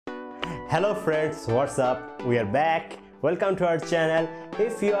Hello friends, what's up? We are back. Welcome to our channel.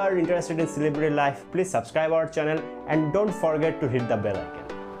 If you are interested in celebrity life, please subscribe our channel and don't forget to hit the bell icon.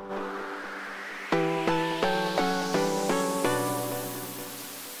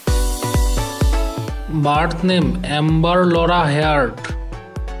 Birth name Amber Laura Heard.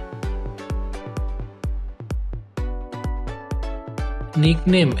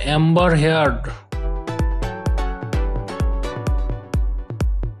 Nickname Amber Heard.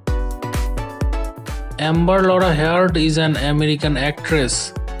 Amber Laura Heard is an American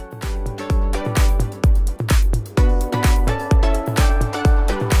actress.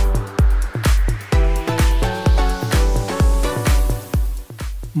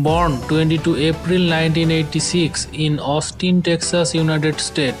 Born 22 April 1986 in Austin, Texas, United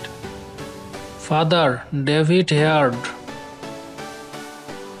States. Father David Heard.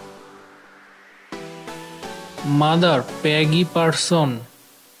 Mother Paige Parsons.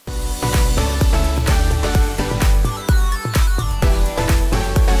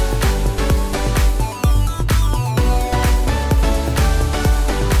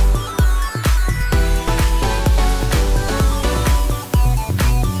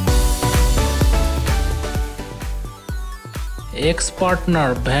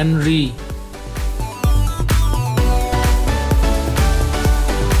 Ex-partner Van Ree.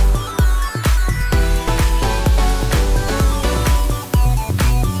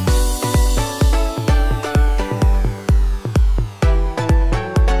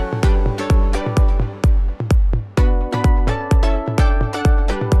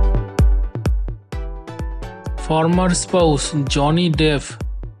 Former spouse Johnny Depp.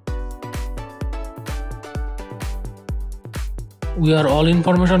 We are all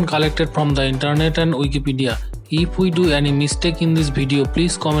information collected from the internet and Wikipedia. If we do any mistake in this video,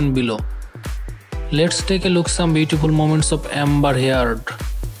 please comment below. Let's take a look some beautiful moments of Amber Heard.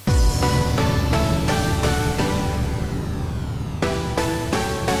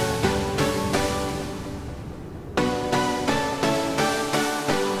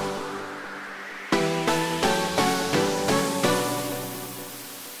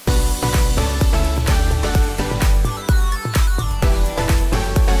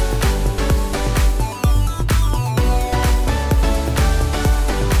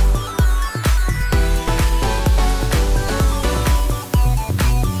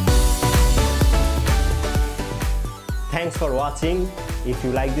 Thanks for watching. If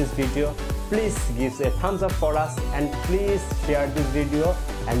you like this video, please give a thumbs up for us and please share this video,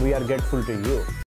 and we are grateful to you.